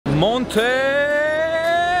Monte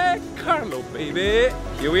Carlo, baby.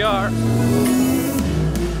 Here we are.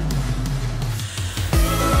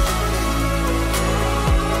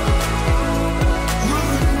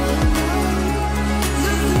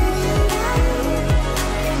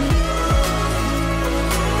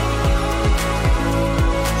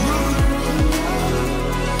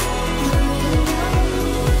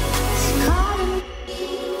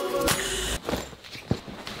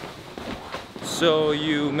 So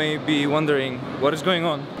you may be wondering what is going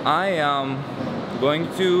on. I am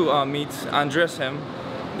going to meet Andreas,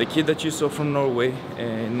 the kid that you saw from Norway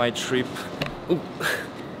in my trip.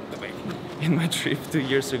 In my trip 2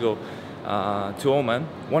 years ago to Oman.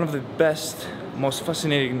 One of the best, most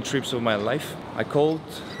fascinating trips of my life. I called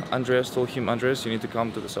Andreas, told him, Andreas, you need to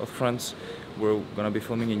come to the South France. We're gonna be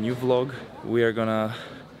filming a new vlog. We are gonna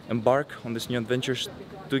embark on this new adventures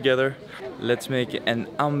together. Let's make an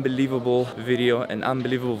unbelievable video, an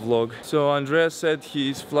unbelievable vlog. So Andreas said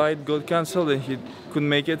his flight got cancelled and he couldn't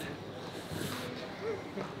make it.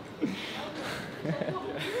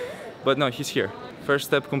 But no, he's here. First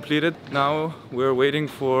step completed. Now we're waiting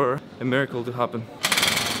for a miracle to happen.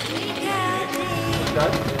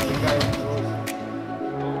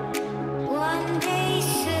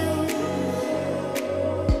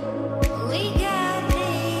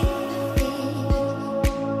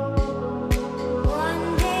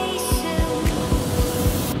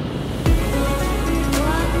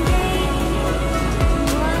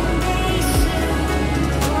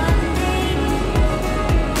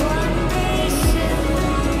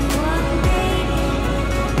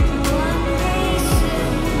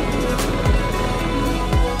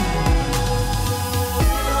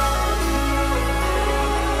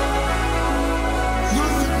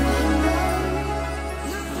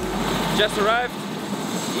 Just arrived.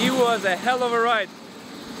 It was a hell of a ride.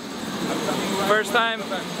 First time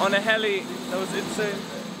on a heli. That was insane.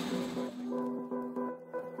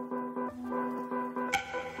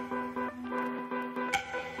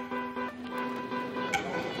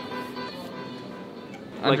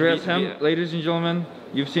 Andreas Hem, ladies and gentlemen,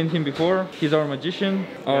 you've seen him before. He's our magician,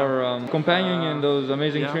 our companion in those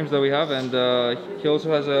amazing trips that we have, and he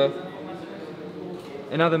also has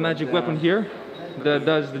another magic weapon here that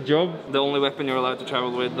does the job. The only weapon you're allowed to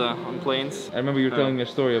travel with on planes. I remember you were telling me a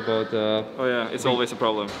story about... oh yeah, it's always a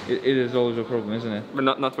problem. It is always a problem, isn't it?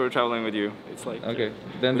 But not for traveling with you. It's like... Okay,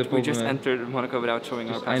 then the problem... We just entered Monaco without showing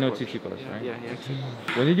our passport. I know TT Pass, right? Yeah.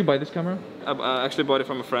 When did you buy this camera? I actually bought it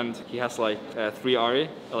from a friend. He has like 3 Ari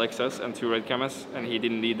Alexas and 2 red cameras, and he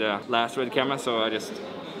didn't need the last red camera, so I just...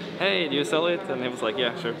 Hey, do you sell it? And he was like,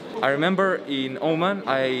 yeah, sure. I remember in Oman,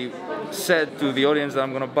 I said to the audience that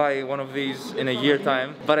I'm gonna buy one of these in a year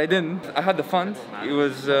time, but I didn't. I had the fund. It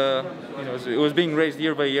was, you know, it was being raised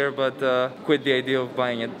year by year, but quit the idea of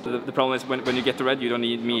buying it. The problem is when you get the red, you don't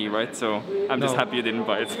need me, right? So I'm just happy you didn't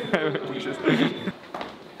buy it.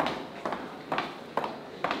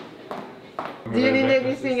 Do you need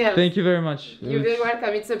anything else? Thank you very much. You're very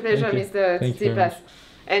welcome. It's a pleasure, Mr. Tsitsipas.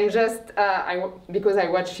 And just because I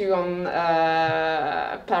watched you on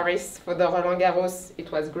Paris for the Roland Garros, it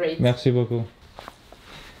was great. Merci beaucoup.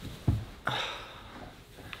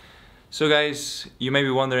 So guys, you may be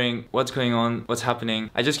wondering what's going on, what's happening.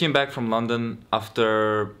 I just came back from London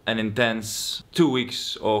after an intense 2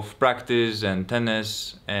 weeks of practice and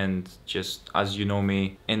tennis, and just, as you know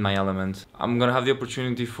me, in my element. I'm gonna have the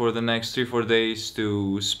opportunity for the next 3-4 days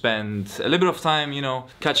to spend a little bit of time, you know,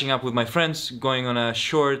 catching up with my friends, going on a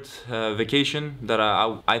short vacation that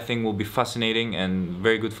I think will be fascinating and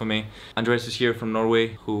very good for me. Andreas is here from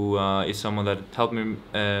Norway, who is someone that helped me,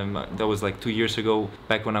 that was like 2 years ago,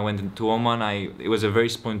 back when I went into Oman. It was a very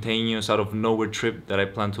spontaneous, out of nowhere trip that I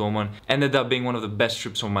planned to Oman. Ended up being one of the best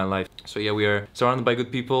trips of my life. So yeah, we are surrounded by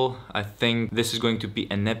good people. I think this is going to be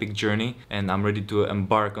an epic journey, and I'm ready to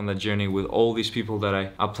embark on that journey with all these people that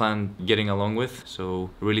I plan getting along with. So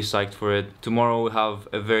really psyched for it. Tomorrow we have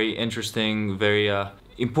a very interesting, very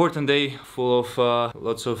important day full of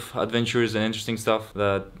lots of adventures and interesting stuff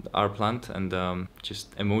that are planned, and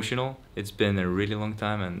just emotional. It's been a really long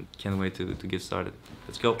time and can't wait to get started.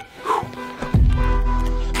 Let's go.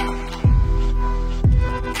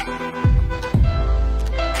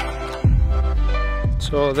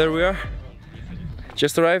 So there we are.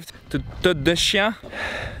 Just arrived to Tête de Chien,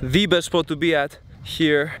 the best spot to be at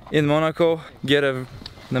here in Monaco. Get an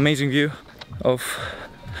amazing view of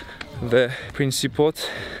the Principauté,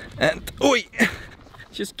 and oi,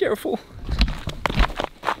 just careful.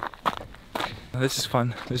 This is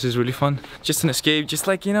fun. This is really fun. Just an escape, just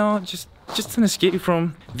like, you know, just an escape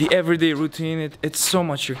from the everyday routine. It's so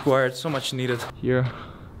much required, so much needed. Here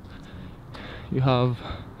you have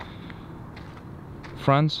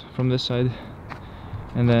France from this side,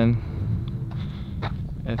 and then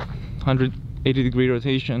at 180-degree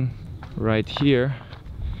rotation right here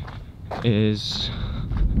is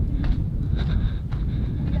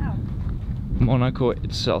Monaco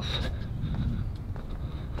itself.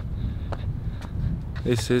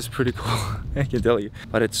 This is pretty cool, I can tell you,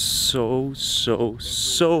 but it's so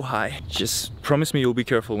high. Just promise me you'll be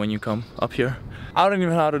careful when you come up here. I don't even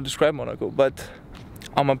know how to describe Monaco, but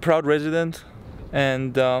I'm a proud resident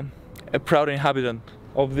and a proud inhabitant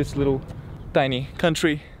of this little tiny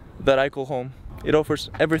country that I call home. It offers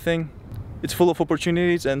everything. It's full of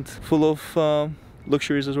opportunities and full of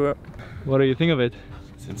luxuries as well. What do you think of it?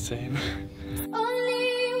 It's insane.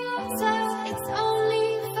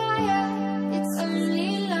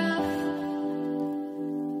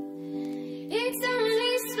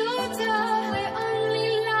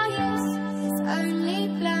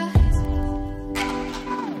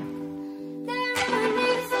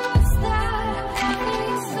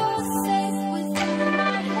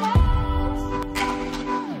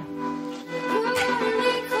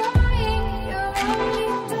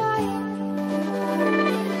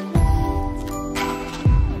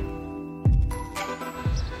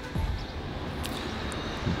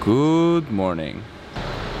 Good morning.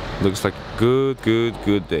 Looks like a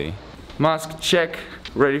good day. Mask check,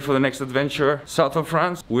 ready for the next adventure. South of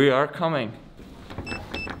France, we are coming.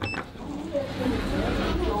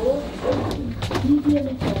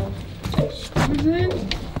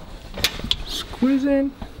 Squeeze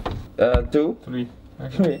in. 2, 3.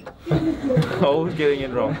 Actually, always getting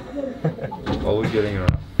it wrong. Always getting it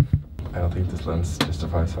wrong. I don't think this lens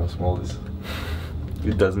justifies how small this is.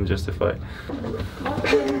 It doesn't justify.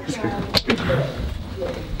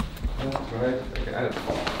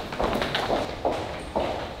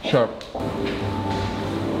 Sharp.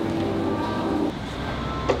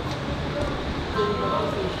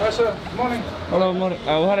 Hi sir, good morning. Hello, morning. We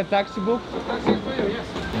had a taxi book. Taxi for you, yes.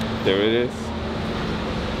 There it is.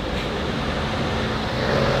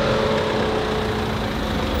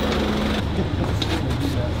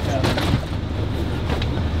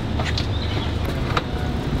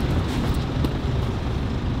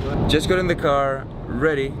 Just got in the car,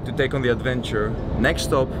 ready to take on the adventure. Next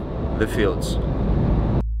stop, the fields.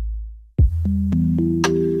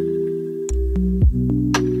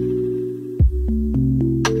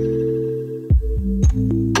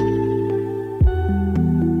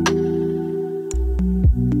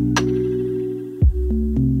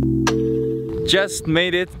 Just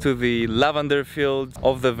made it to the lavender field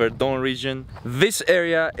of the Verdun region. This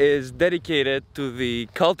area is dedicated to the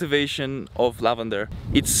cultivation of lavender.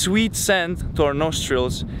 Its sweet scent to our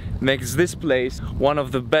nostrils makes this place one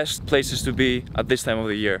of the best places to be at this time of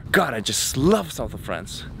the year. God, I just love south of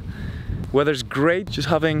France. Weather's great, just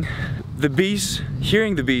having the bees,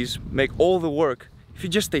 hearing the bees make all the work if you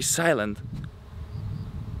just stay silent.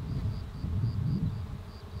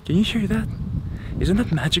 Can you hear that? Isn't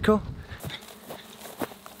that magical?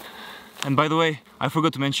 And by the way, I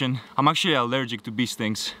forgot to mention, I'm actually allergic to bee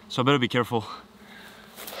stings, so I better be careful.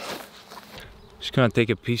 Just gonna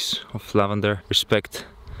take a piece of lavender, respect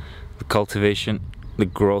the cultivation, the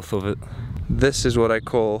growth of it. This is what I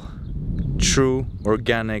call true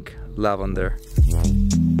organic lavender.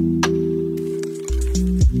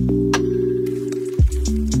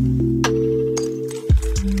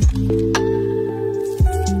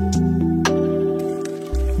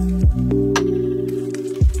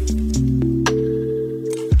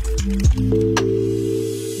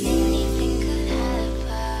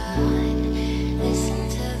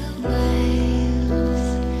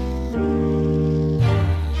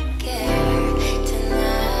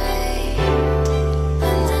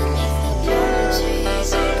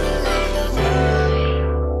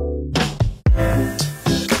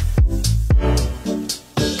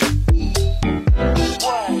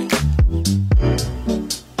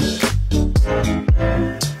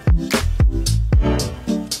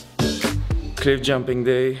 Cliff jumping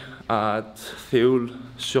day at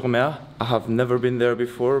Théoul-sur-Mer. I have never been there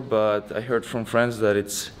before, but I heard from friends that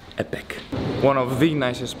it's epic. One of the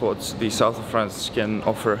nicest spots the south of France can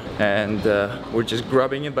offer, and we're just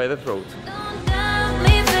grabbing it by the throat.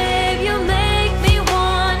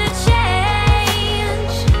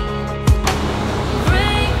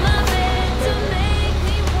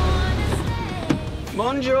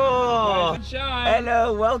 Bonjour!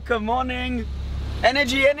 Hello, welcome, morning!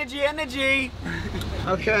 Energy, energy, energy!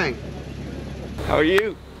 Okay. How are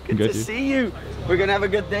you? Good to see you. We're gonna have a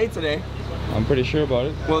good day today. I'm pretty sure about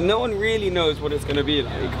it. Well, no one really knows what it's gonna be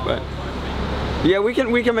like, but yeah, we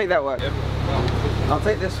can make that work. I'll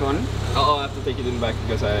take this one. I'll have to take it in back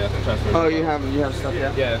because I have to transfer. Oh, you have stuff,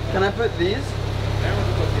 yeah? Yeah. Can I put these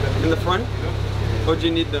in the front? Or do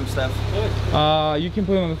you need them, Steph? You can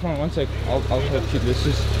put them on the front. 1 sec. I'll help you. This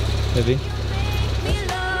is heavy.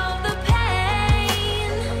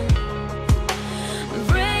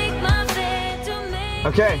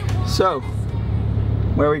 Okay, so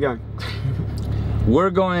where are we going? We're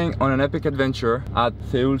going on an epic adventure at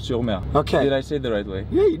Théoul-sur-Mer. Okay. Did I say it the right way?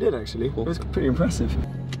 Yeah, you did actually. Cool. It was pretty impressive.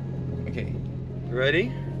 Okay.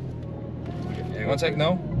 Ready? Okay. 1 sec.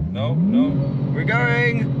 No. No. No. We're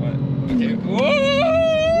going. Okay. Whoa!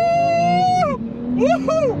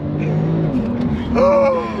 Woohoo!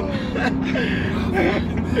 Oh!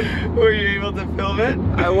 Were you able to film it?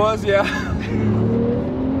 I was, yeah.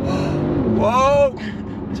 Whoa!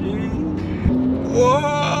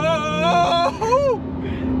 Whoa!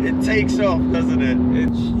 It takes off, doesn't it?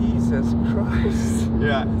 Jesus Christ.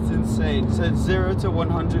 Yeah, it's insane. So it's 0 to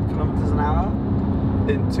 100 kilometers an hour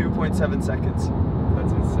in 2.7 seconds.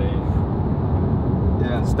 That's insane.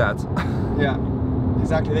 Yeah. Stats. Yeah.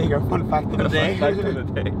 Exactly. There you go. Fun fact of the day. Fun fact of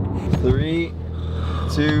the day. 3,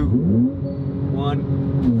 2, 1.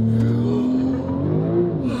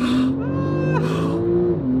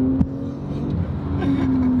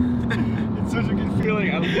 It's such a good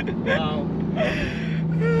feeling. Wow.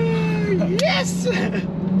 Yes!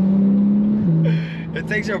 It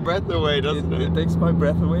takes your breath away, doesn't it? It takes my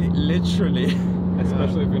breath away, literally.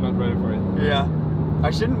 Especially if you're not ready for it. Yeah.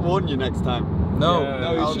 I shouldn't warn you next time. No, Yeah,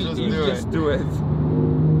 no, I'll you just should do just it. do it.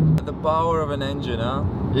 The power of an engine, huh?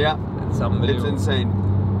 Yeah. It's It's unbelievable. insane.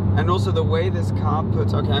 And also the way this car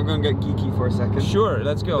puts, okay, I'm gonna get geeky for a second. Sure,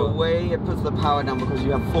 let's The go. way it puts the power down, because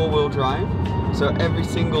you have 4-wheel drive, so every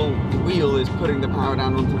single wheel is putting the power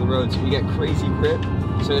down onto the road, so you get crazy grip,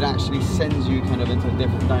 so it actually sends you kind of into a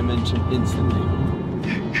different dimension instantly.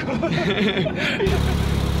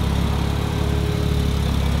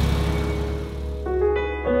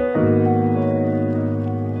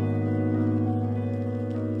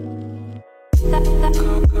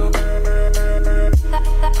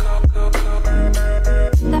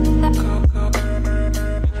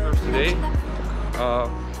 Today,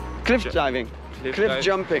 Cliff diving. Cliff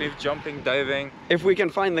jumping. Cliff jumping, diving. If we can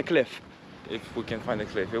find the cliff. If we can find the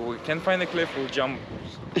cliff. If we can find the cliff, we'll jump.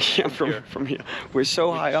 Yeah, from here. We're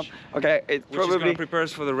so high up. Okay, it's Which is probably... gonna prepare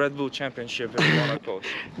us for the Red Bull Championship in Monaco.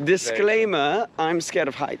 Disclaimer, I'm scared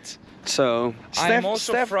of heights. So, I'm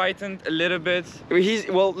also frightened a little bit.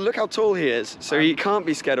 Well, look how tall he is. So he can't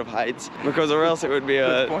be scared of heights, because or else it would be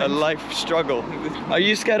a life struggle. Are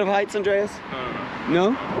you scared of heights, Andreas?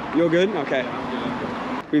 No? You're good? Okay.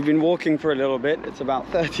 We've been walking for a little bit. It's about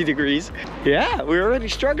 30 degrees. Yeah, we're already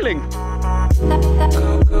struggling.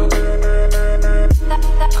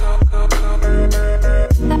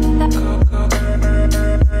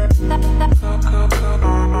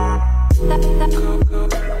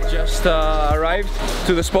 Just arrived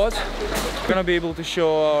to the spot. We're gonna be able to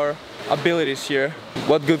show our abilities here.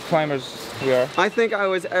 What good climbers we are. I think I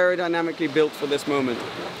was aerodynamically built for this moment.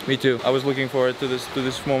 Me too. I was looking forward to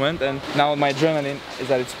this moment, and now my adrenaline is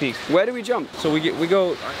at its peak. Where do we jump? So we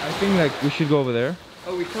go. I think like we should go over there,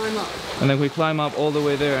 Oh, we climb up. and then we climb up all the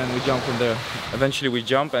way there, and we jump from there. Eventually we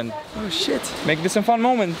jump and Oh shit. make this a fun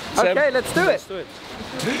moment. Seb. Okay, let's do it. Let's do it.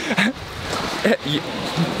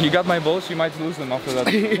 you got my balls. You might lose them after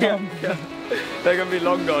that. Yeah. They're gonna be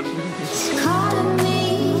long gone. Calling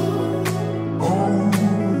me,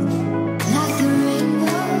 like the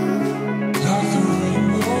rainbow.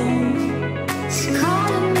 It's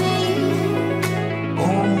calling me,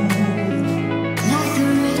 like the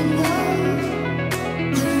rainbow.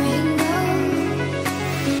 The rainbow.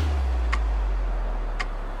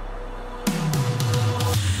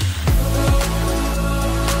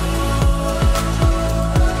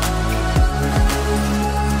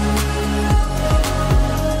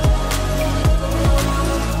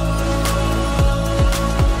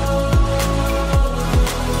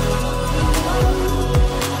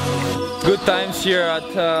 Good times here at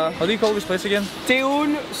how do you call this place again?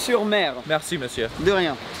 Théoul-sur-Mer. Merci, monsieur. De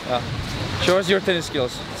rien. Show us your tennis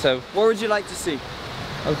skills. So What would you like to see?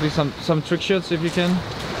 hopefully some trick shots if you can.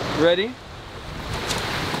 Ready?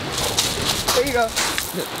 There you go.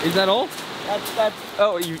 Is that all? That's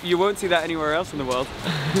oh, you won't see that anywhere else in the world.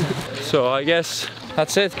 So I guess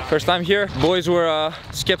that's it. First time here. Boys were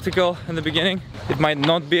skeptical in the beginning. It might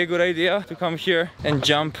not be a good idea to come here and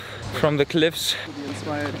jump from the cliffs.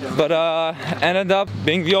 But ended up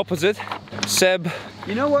being the opposite. Seb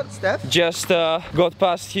You know what, Steph? just got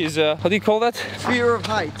past his, how do you call that? Fear of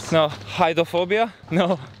heights. No, heightophobia?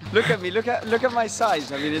 No, Look at me, look at my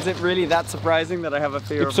size. I mean, is it really that surprising that I have a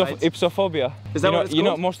fear of heights? Ipsophobia. Is that what it's called? You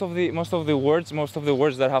know, most of the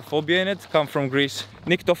words that have phobia in it come from Greece.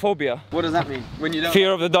 Nyctophobia. What does that mean? When you don't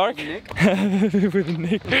Fear of the dark. Nick? With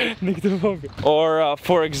nyctophobia. Or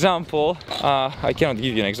for example, I cannot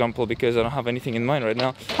give you an example because I don't have anything in mind right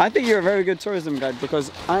now. I think you're a very good tourism guide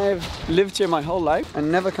because I've lived here my whole life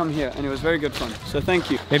and never come here, and it was very good fun. So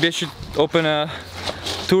thank you. Maybe I should open a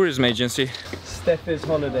tourism agency. Steffi's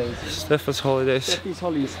Holidays. Steffi's Holidays. Steffi's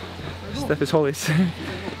Hollies. Steffi's Holidays.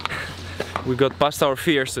 We got past our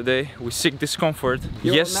fears today. We seek discomfort.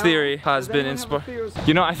 Yes theory has been inspired.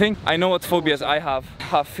 You know, I think I know what phobias I have.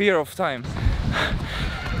 Fear of time.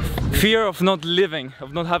 Fear of not living,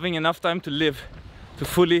 of not having enough time to live, to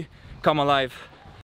fully come alive.